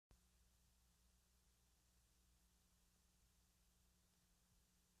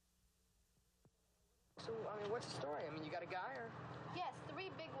So, I mean, what's the story? I mean, you got a guy or? Yes, 3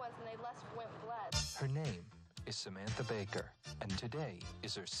 big ones, and they went blood. Her name is Samantha Baker, and today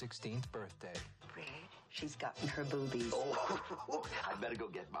is her 16th birthday. Ray, she's gotten her boobies. Oh, I better go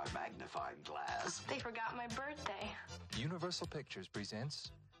get my magnifying glass. They forgot my birthday. Universal Pictures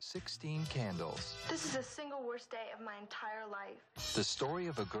presents 16 Candles. This is the single worst day of my entire life. The story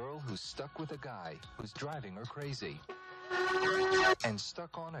of a girl who's stuck with a guy who's driving her crazy. And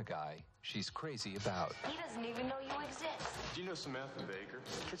stuck on a guy she's crazy about. He doesn't even know you exist. Do you know Samantha Baker?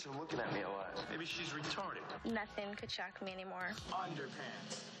 Kids are looking at me a lot. Maybe she's retarded. Nothing could shock me anymore.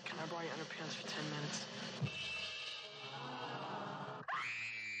 Underpants. Can I borrow your underpants for 10 minutes?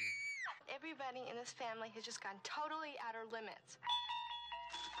 Everybody in this family has just gone totally out of limits.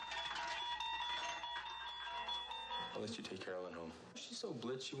 I'll let you take Carolyn home. She's so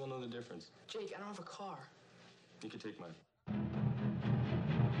blitz, she won't know the difference. Jake, I don't have a car. You can take mine. I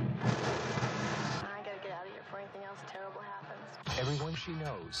gotta get out of here before anything else terrible happens. Everyone she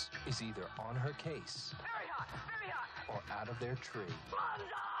knows is either on her case Very hot, very hot. or out of their tree.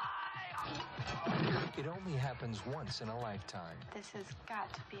 It only happens once in a lifetime, This has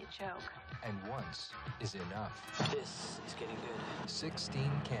got to be a joke. and once is enough. This is getting good. 16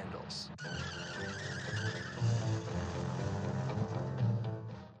 Candles.